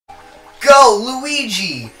go,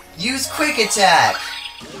 Luigi! Use quick attack!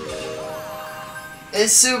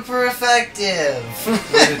 It's super effective!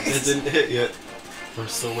 It didn't hit yet. We're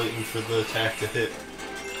still waiting for the attack to hit.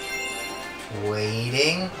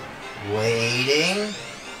 Waiting.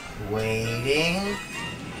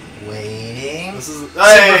 This is super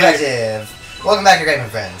effective! Welcome back to Grape and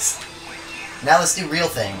Friends. Now let's do real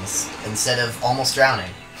things, instead of almost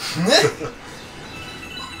drowning.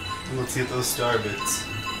 Let's get those star bits.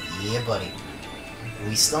 Yeah, buddy.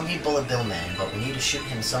 We still need Bullet Bill Man, but we need to shoot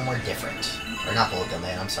him somewhere different. Or not Bullet Bill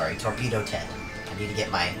Man, I'm sorry, Torpedo 10. I need to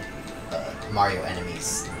get my Mario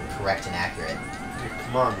enemies correct and accurate. Hey,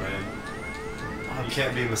 come on, man. You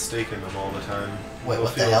can't be mistaken them all the time. Wait, You'll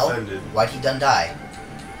what the feel hell? offended. Why'd he done die?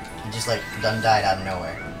 He just, like, done died out of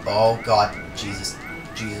nowhere. Oh, God. Jesus.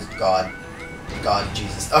 Jesus. God. God.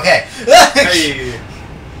 Jesus. Okay! Hey!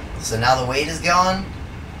 So now the weight is gone,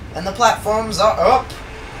 and the platforms are up!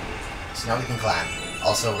 So now we can climb.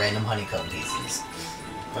 Also, random honeycomb pieces.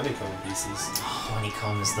 Honeycomb pieces. Oh,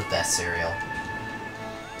 honeycomb is the best cereal.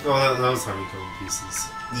 Oh, that was honeycomb pieces.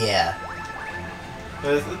 Yeah.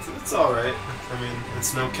 It's alright. I mean,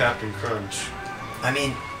 it's no Captain Crunch. I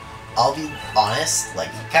mean, I'll be honest,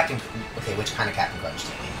 like, Captain... Okay, which kind of Captain Crunch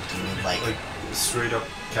do you mean? Do you mean, like straight up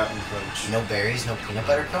Captain Crunch. no berries, no peanut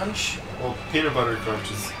butter crunch? Well, peanut butter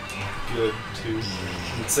crunch is good, too.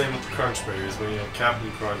 And same with the Crunch Berries, but, you know,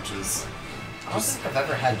 Captain Crunch is... I don't think I've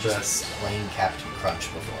ever had just best. plain Captain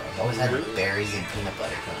Crunch before. I've always had Really? berries and peanut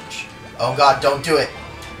butter crunch. Oh God, don't do it!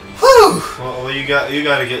 Whew! Well, you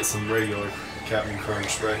gotta get some regular Captain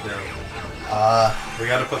Crunch right now. We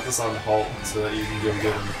gotta put this on halt so that you can go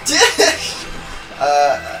get them.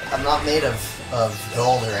 I'm not made of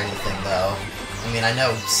gold or anything, though. I mean, I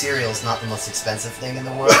know cereal's not the most expensive thing in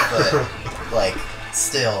the world, but, like,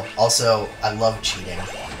 still. Also, I love cheating.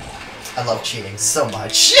 I love cheating so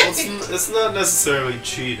much. Well, it's not necessarily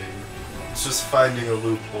cheating. It's just finding a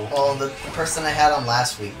loophole. Well, the person I had on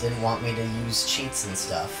last week didn't want me to use cheats and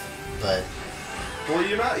stuff, but... Well,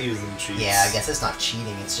 you're not using cheats. Yeah, I guess it's not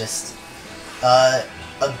cheating, it's just...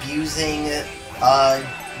 abusing,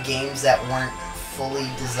 games that weren't fully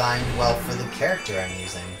designed well for the character I'm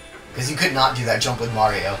using. Because you could not do that jump with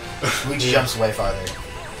Mario. Luigi jumps way farther.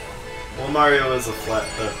 Well, Mario is a fat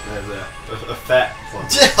plumber.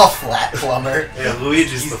 A flat plumber. Yeah,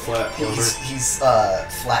 Luigi's the flat plumber. He's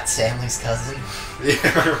Flat Stanley's cousin. Yeah.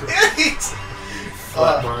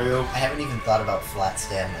 Flat Mario. I haven't even thought about Flat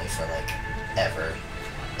Stanley for, like, ever.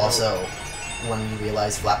 Also, when you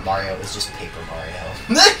realize Flat Mario is just Paper Mario.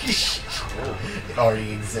 It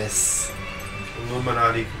already exists.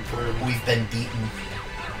 Illuminati confirmed. We've been beaten.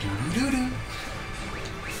 Doo-doo-doo-doo.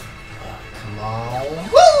 Come on.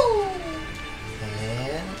 Woo!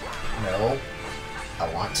 And... No. I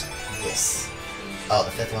want this. Oh, the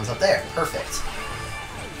fifth one's up there. Perfect.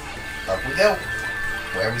 Up we go.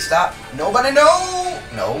 Where we stop? Nobody know!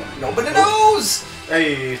 No, nobody knows!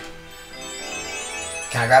 Hey!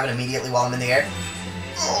 Can I grab it immediately while I'm in the air?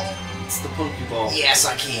 It's the Pokeball. Yes,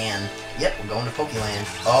 I can. Yep, we're going to Pokeland.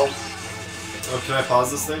 Oh. Oh, can I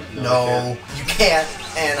pause this thing? No, you can't.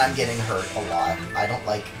 And I'm getting hurt a lot. I don't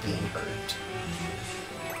like being hurt.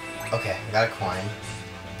 Okay, I got a coin.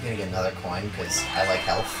 I'm gonna get another coin because I like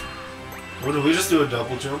health. What, did we just do a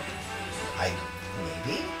double jump?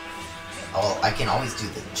 Maybe? Well, I can always do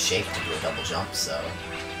the shake to do a double jump, so...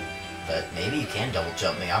 But maybe you can double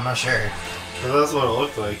jump me, I'm not sure. Well, that's what it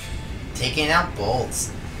looked like. Taking out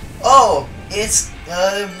bolts. Oh! It's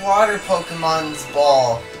water Pokemon's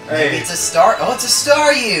ball. Hey. Maybe it's a star... Oh, it's a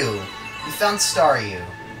Staryu! We found Staryu.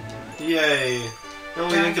 Yay! No,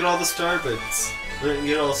 we didn't get all the star bits. We didn't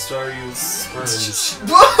get all Staryu's sperms.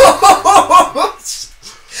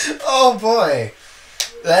 Oh boy!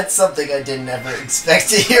 That's something I didn't ever expect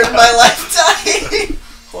to hear in my lifetime!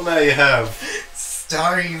 Well, now you have.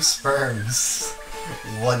 Staryu sperms.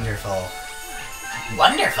 Wonderful.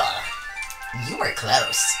 Wonderful! You were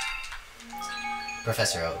close.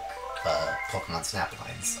 Professor Oak, Pokemon Snap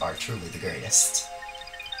lines are truly the greatest.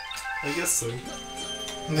 I guess so.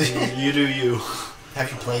 You do you.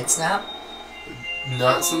 Have you played Snap?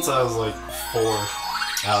 Not since I was like 4.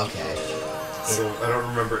 Oh, okay. So I don't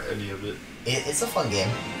remember any of it. It's a fun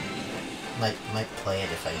game. Might play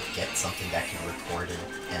it if I get something that can record an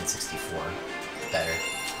N64 better.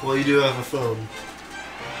 Well, you do have a phone.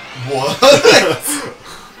 What?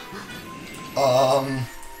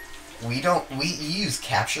 We use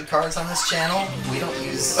capture cards on this channel. We don't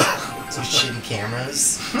use some shitty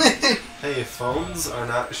cameras. Hey, phones are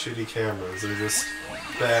not shitty cameras. They're just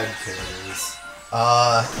bad cameras.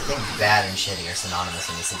 I think bad and shitty are synonymous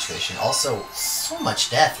in this situation. Also, so much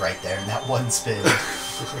death right there in that one spin.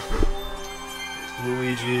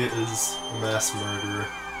 Luigi is a mass murderer.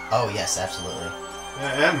 Oh, yes, absolutely.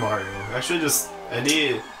 Yeah, and Mario. Actually, just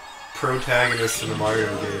any protagonist in a Mario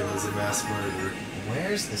game is a mass murderer.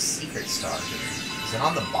 Where's the secret star here? Is it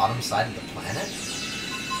on the bottom side of the planet?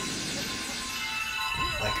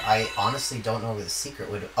 Like, I honestly don't know where the secret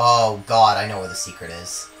would... Oh, God, I know where the secret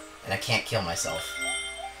is. And I can't kill myself.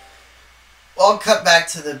 Well, I'll cut back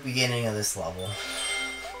to the beginning of this level.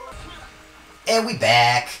 And we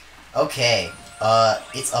back. Okay,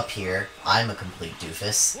 it's up here. I'm a complete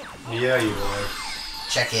doofus. Yeah, you are.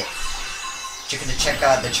 Check it. Chicken to check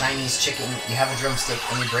out the Chinese chicken. You have a drumstick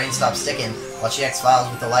and your brain stops sticking. Watch the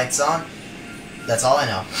X-Files with the lights on. That's all I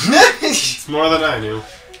know. It's more than I knew.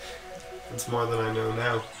 It's more than I know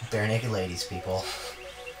now. Bare Naked Ladies, people.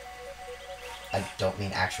 I don't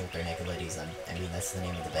mean actual Bare Naked Ladies, I mean that's the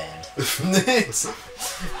name of the band.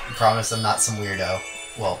 I promise I'm not some weirdo.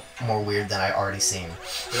 Well, more weird than I already seem.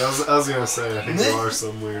 Yeah, I was gonna say, I think you are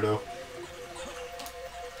some weirdo.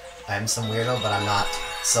 I'm some weirdo, but I'm not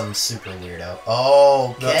some super weirdo.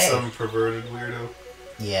 Oh, okay. Not some perverted weirdo.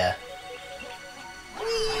 Yeah.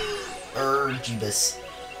 Jeebus.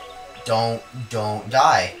 Don't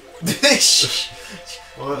die.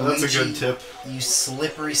 Well, that's Luigi, a good tip. You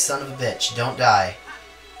slippery son of a bitch. Don't die.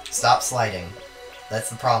 Stop sliding. That's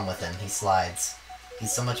the problem with him. He slides.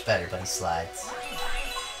 He's so much better, but he slides.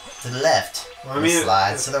 To the left. Well, I mean, he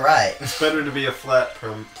slides to the right. It's better to be a flat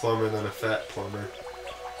plumber than a fat plumber.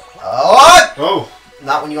 Oh! Oh!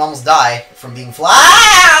 Not when you almost die from being flat.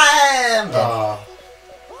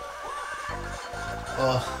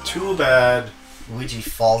 Oh. Too bad. Luigi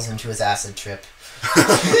falls into his acid trip.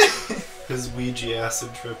 His Weegee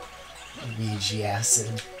acid trip. Weegee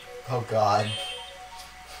acid. Oh god.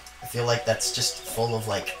 I feel like that's just full of,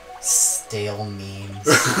 like, stale memes.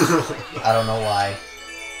 I don't know why.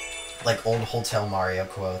 Like old Hotel Mario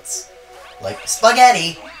quotes. Like,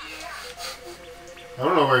 spaghetti! I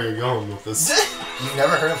don't know where you're going with this. You've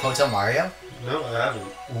never heard of Hotel Mario? No, I haven't.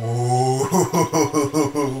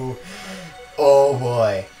 Ooh. Oh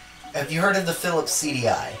boy. Have you heard of the Philips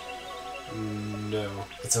CDI? No.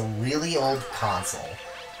 It's a really old console.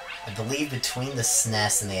 I believe between the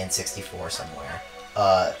SNES and the N64 somewhere.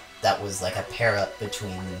 That was like a pair-up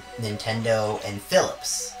between Nintendo and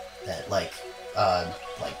Philips. That, like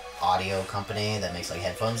audio company that makes, like,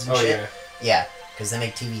 headphones and shit. Yeah. Yeah, because they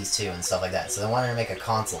make TVs too and stuff like that. So they wanted to make a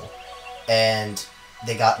console. And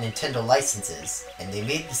they got Nintendo licenses. And they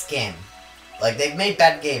made this game. Like, they've made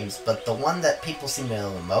bad games, but the one that people seem to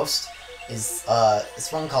know the most is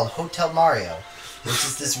this one called Hotel Mario, which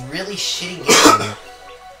is this really shitty game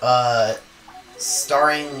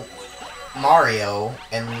starring Mario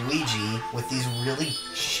and Luigi with these really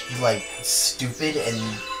like stupid and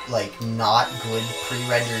like not good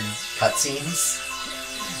pre-rendered cutscenes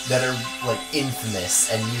that are like infamous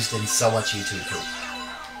and used in so much YouTube poop.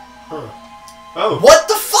 Huh. Oh. What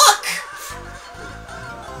the fuck?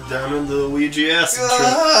 Down in the Luigi acid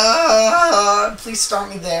trip. Please start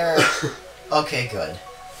me there. Okay, good.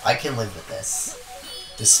 I can live with this.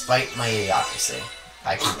 Despite my idiocracy,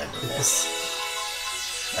 I can live with this.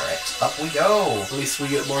 Alright, up we go! At least we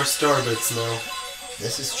get more star bits now.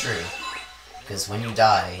 This is true. Because when you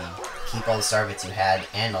die, you keep all the star bits you had,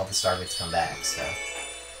 and all the star bits come back, so...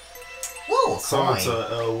 Whoa, So coin! it's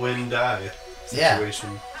a win-die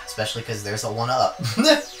situation. Yeah, especially because there's a 1-up.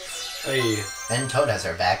 Hey. And Toad has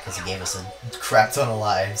our back, because he gave us a crap ton of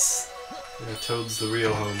lives. Yeah, Toad's the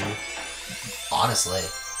real homie. Honestly.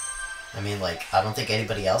 I mean, like, I don't think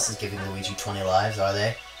anybody else is giving Luigi 20 lives, are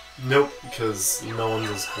they? Nope, because no one's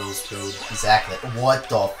as cool as Toad. Exactly. What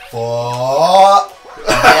the fuck?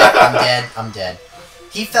 I'm dead. I'm dead.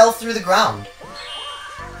 He fell through the ground.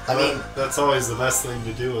 I mean... That's always the best thing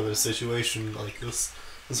to do in a situation like this,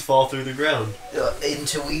 is fall through the ground.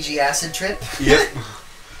 Into Weegee acid trip? Yep.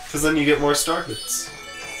 Because then you get more star bits.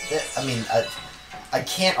 I mean, I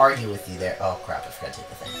can't argue with you there. Oh crap, I forgot to take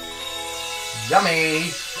the thing.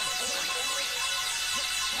 Yummy!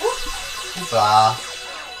 Hoopla.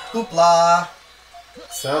 Hoopla.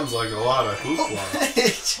 Sounds like a lot of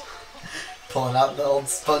hoopla. Pulling out the old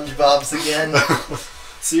SpongeBob's again.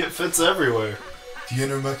 See, it fits everywhere. The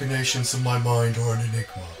inner machinations of my mind are an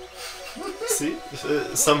enigma. See?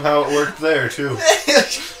 Somehow it worked there, too.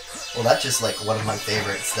 Well, that's just like one of my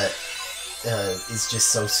favorites that is just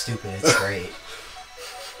so stupid. It's great.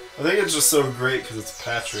 I think it's just so great because it's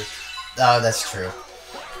Patrick. Oh, that's true.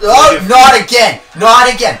 Oh, not again! Not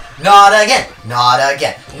again! Not again! Not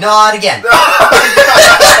again! Not again!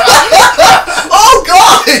 Oh Oh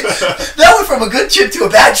god! That went from a good trip to a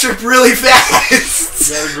bad trip really fast.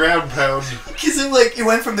 You got a ground pound. Because it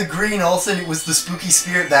went from the green, all of a sudden it was the spooky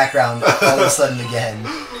spirit background all of a sudden again.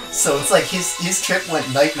 So it's like his trip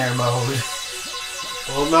went nightmare mode.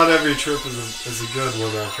 Well, not every trip is a good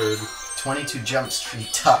one, I've heard. 22 Jump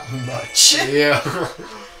Street taught me much. Yeah.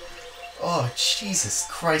 Oh, Jesus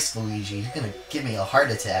Christ, Luigi. You're gonna give me a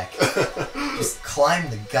heart attack. Just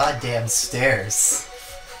climb the goddamn stairs.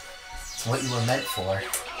 It's what you were meant for.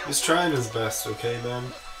 He's trying his best, okay, man?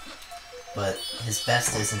 But his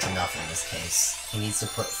best isn't enough in this case. He needs to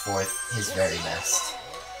put forth his very best.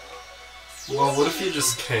 Well, what if he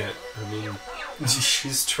just can't? I mean,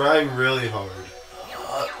 he's trying really hard.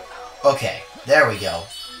 Okay, there we go.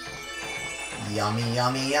 Yummy,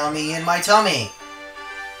 yummy, yummy in my tummy.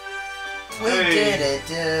 We did it.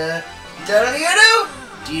 Da-da-da-da.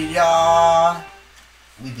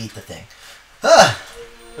 We beat the thing.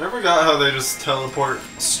 I forgot how they just teleport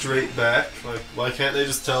straight back. Like, why can't they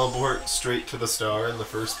just teleport straight to the star in the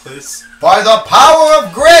first place? By the power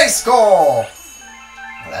of Grayskull!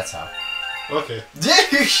 Oh, that's how. Okay.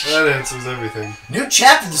 That answers everything. New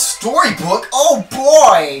chapter of the storybook? Oh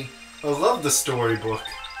boy! I love the storybook.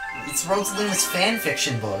 It's Rosaluna's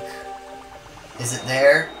fanfiction book. Is it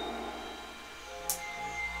there?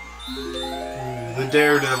 The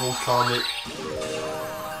Daredevil comic.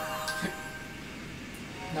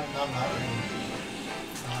 No, I'm not ready.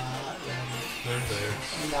 Not ready. They're there.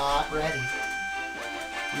 Not ready.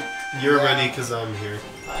 You're ready because I'm here.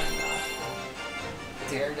 I'm not.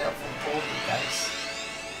 Daredevil told me, guys.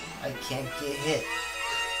 I can't get hit.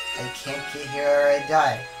 I can't get here or I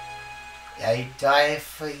die. I die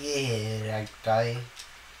if I get hit. I die.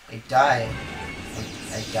 I die.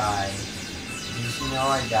 I die. Did you know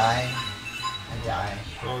I die? I die.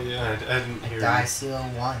 Oh yeah, I didn't hear I die, you. see the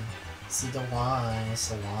one. See the one. It's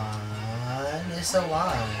the one. It's the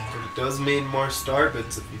one. But it does mean more star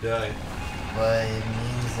bits if you die. But it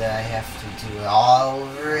means that I have to do it all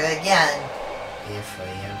over again if I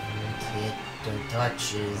ever get the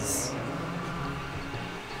touches.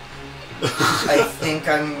 I think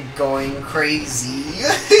I'm going crazy.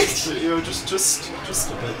 You know, just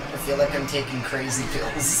a bit. I feel like I'm taking crazy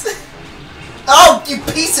pills. Oh, you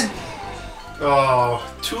piece of... Oh,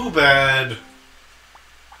 too bad.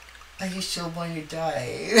 I just still want you to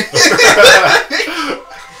die.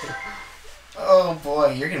 Oh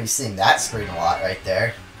boy, you're gonna be seeing that screen a lot right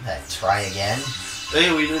there. That try again.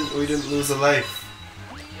 Hey, we didn't lose a life.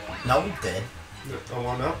 No, we did. A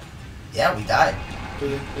one up? Yeah, we died. But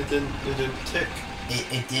it didn't tick.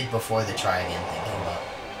 It did before the try again thing came up.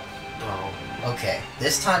 Oh. Okay,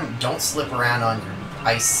 this time don't slip around on your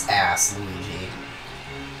ice ass, Luigi.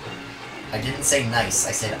 I didn't say nice,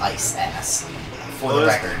 I said ice ass. For the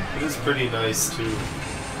record. It is pretty nice too.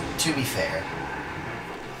 To be fair.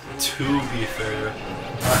 To be fair.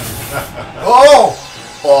 Oh!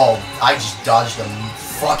 Oh, I just dodged a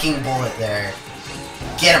fucking bullet there.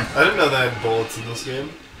 Get him! I didn't know they had bullets in this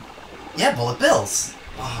game. Yeah, bullet bills.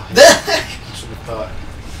 Oh, I should have thought.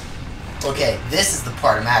 Okay, this is the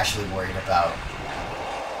part I'm actually worried about.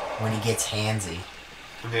 When he gets handsy.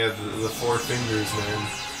 Yeah, the four fingers, man.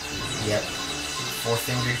 Yep.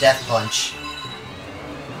 4-finger death punch.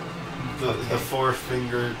 The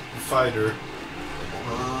four-finger fighter.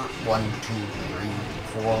 1, 2,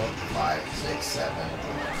 3, 4, 5, 6, 7.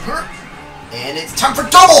 And it's time for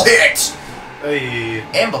double hit! Hey.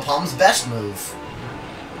 Ambipom's best move.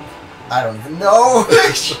 I don't even know.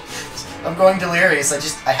 I'm going delirious.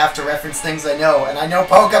 I have to reference things I know, and I know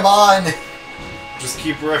Pokemon. Just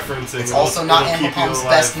keep referencing. It's also not Ambipom's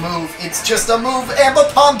best move. It's just a move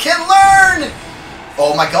Ambipom can learn.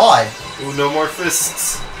 Oh my god. Ooh, no more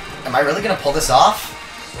fists. Am I really gonna pull this off?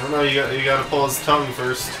 I don't know. You gotta pull his tongue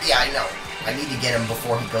first. Yeah, I know. I need to get him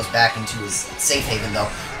before he goes back into his safe haven, though.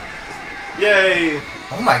 Yay!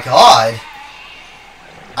 Oh my god.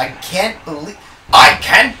 I can't believe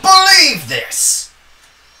this!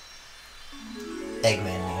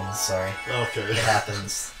 Eggman memes, sorry. Okay. It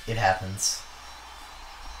happens. It happens.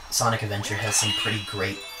 Sonic Adventure has some pretty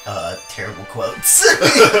great, terrible quotes.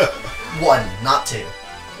 1, not 2.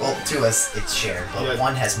 Well, 2 has its share, but yeah.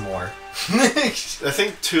 1 has more. I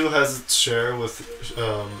think 2 has its share with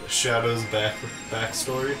Shadow's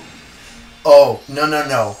backstory. Oh,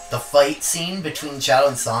 no. The fight scene between Shadow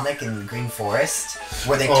and Sonic in the Green Forest,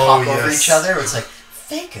 where they talk over each other, it's like,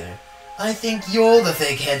 Faker, I think you're the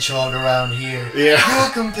fake hedgehog around here. Yeah.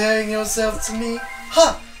 You're comparing yourself to me?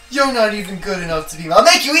 Huh, you're not even good enough to be... I'll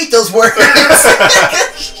make you eat those words!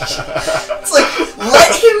 It's like,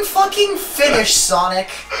 let him fucking finish, Sonic,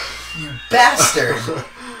 you bastard.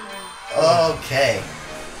 Okay.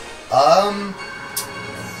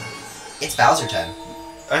 It's Bowser time.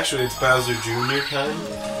 Actually, it's Bowser Jr. time.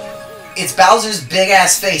 It's Bowser's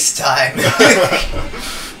big-ass face time.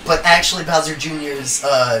 But actually Bowser Jr.'s,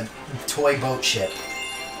 toy boat ship.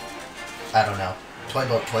 I don't know. Toy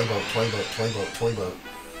boat, toy boat, toy boat, toy boat, toy boat.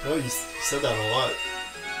 Oh, you said that a lot.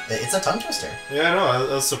 It's a tongue twister. Yeah, I know.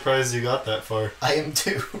 I was surprised you got that far. I am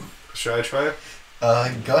too. Should I try?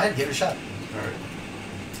 Go ahead, give it a shot. Alright.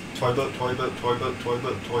 Toy boat, toy boat, toy boat, toy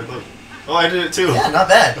boat, toy boat. Oh, I did it too! Yeah, not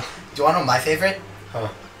bad. Do you want to know my favorite? Huh.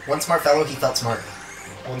 One smart fellow, he felt smart.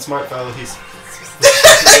 One smart fellow, he's...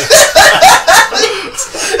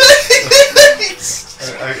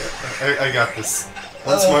 I got this.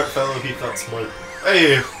 One smart fellow, he felt smart.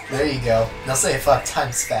 Hey! There you go. Now say 5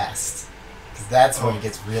 times fast. Because that's when it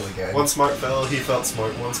gets really good. One smart fellow, he felt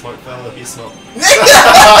smart. One smart fellow, he smelled.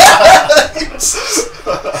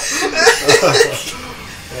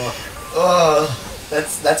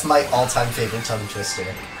 That's my all-time favorite tongue twister.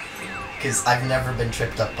 Because I've never been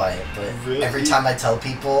tripped up by it, but really? Every time I tell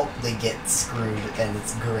people, they get screwed, and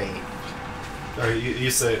it's great. Alright,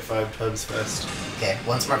 you say it 5 times fast. Okay,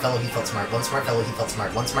 one smart fellow, he felt smart. One smart fellow, he felt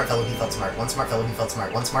smart. One smart fellow, he felt smart. One smart fellow, he felt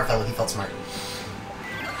smart. One smart fellow, he felt smart.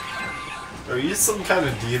 Are you some kind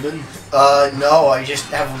of demon? No, I just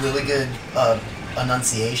have really good,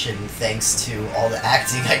 enunciation thanks to all the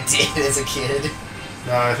acting I did as a kid.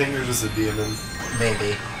 No, I think you're just a demon.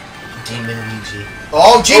 Maybe. Demon Weegee.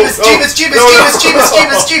 Oh, Jeebus, oh, Jeebus, Jeebus, no, Jeebus, no.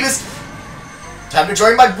 Jeebus, Jeebus, Jeebus! Time to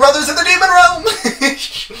join my brothers in the demon realm!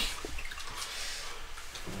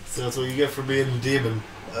 So that's what you get for being a demon.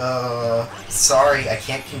 Sorry, I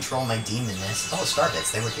can't control my demonness. Oh,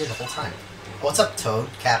 Starbits, they were here the whole time. What's up, Toad,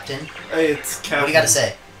 Captain? Hey, it's Captain. What do you gotta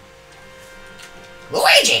say?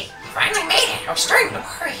 Luigi! You finally made it! I was starting to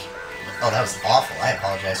worry. Oh, that was awful. I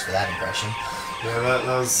apologize for that impression. Yeah, that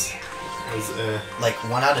was Like,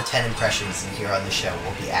 1 out of 10 impressions you hear on the show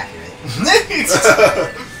will be accurate.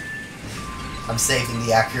 I'm saving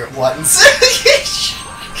the accurate ones.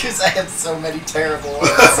 Because I have so many terrible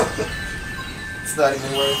ones. It's not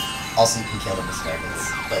even worth. Also, you can kill them with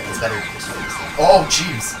Starbits, but it's better to just focus them. Oh,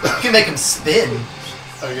 jeez. You can make them spin.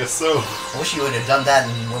 I guess so. I wish you would have done that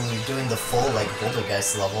when we were doing the full, like,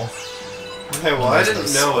 Bouldergeist level. Hey, well, I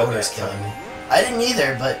didn't know what was killing me. I didn't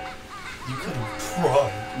either, but you could have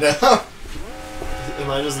tried. No. Am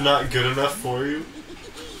I just not good enough for you?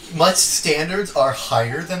 My standards are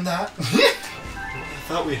higher than that. I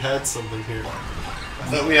thought we had something here. I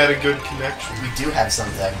thought we had a good connection. We do have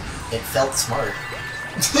something. It felt smart.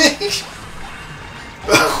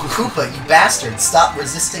 Koopa, you bastard, stop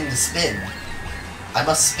resisting the spin. I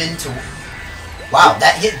must spin to... Wow,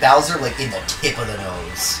 that hit Bowser, like, in the tip of the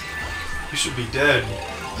nose. You should be dead.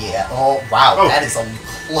 Yeah, oh, wow, that is a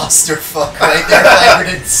clusterfuck right there if I ever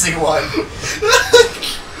did see one.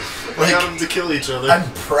 We got them to kill each other. I'm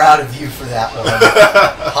proud of you for that one.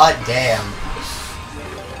 Hot damn.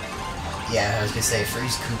 Yeah, I was gonna say,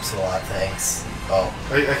 freeze Koops a lot, thanks. Oh.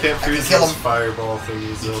 I can't freeze those fireball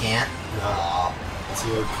thingies, though. You can't? No. Aww. It's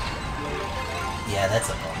yoke. Yeah, that's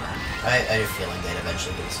a bummer. I had a feeling they'd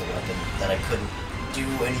eventually give us a weapon that I couldn't do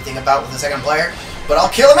anything about with the second player, but I'll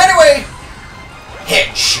kill him anyway!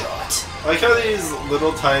 Headshot! I like how these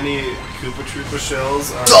little tiny Koopa Troopa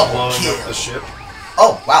shells are blowing up the ship.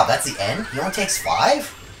 Oh, wow, that's the end? He only takes 5?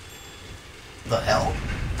 The hell?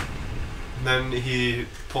 And then he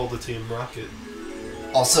pulled a Team Rocket.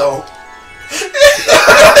 Also...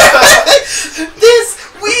 This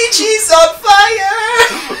Weegee's on fire!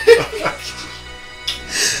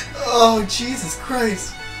 Oh, Jesus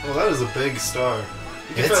Christ. Well, that is a big star.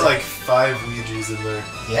 You can It's fit like 5 Weegees in there.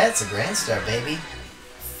 Yeah, it's a grand star, baby.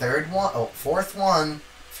 Fourth one.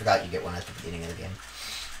 Forgot you get one at the beginning of the game.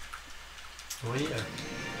 Oh, yeah.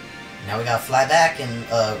 Now we gotta fly back and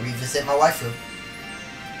revisit my waifu.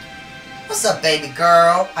 What's up, baby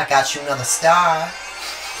girl? I got you another star.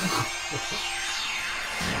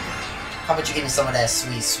 How about you give me some of that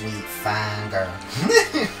sweet, sweet, fine girl?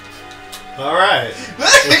 Alright.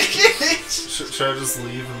 Should I just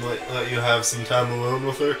leave and let you have some time alone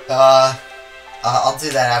with her? I'll do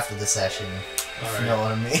that after the session. If you know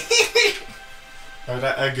what I mean.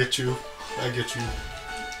 Alright, I get you. I get you.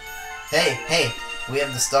 Hey, we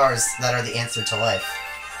have the stars that are the answer to life.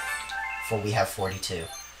 For we have 42.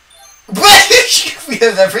 We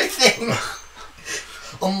have everything!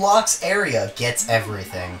 Unlocks area, gets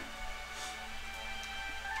everything.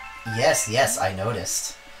 Yes, I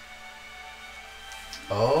noticed.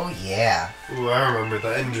 Oh, yeah. Ooh, I remember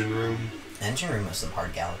the engine room. Engine room has some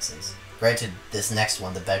hard galaxies. Granted, this next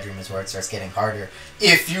one, the bedroom, is where it starts getting harder.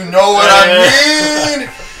 If you know what I mean!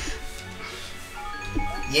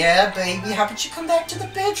 Yeah, baby, how about you come back to the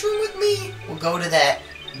bedroom with me? We'll go to that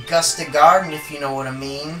Gusta Garden, if you know what I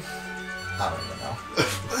mean. I don't even know.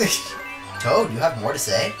 Toad, you have more to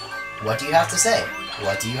say? What do you have to say?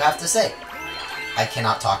 What do you have to say? I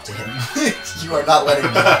cannot talk to him. You are not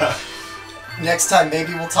letting me. Next time,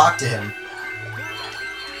 maybe we'll talk to him.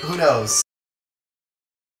 Who knows?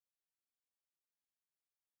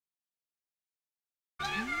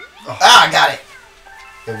 Oh. Ah, I got it!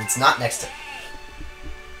 It's not next to...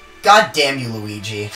 God damn you, Luigi.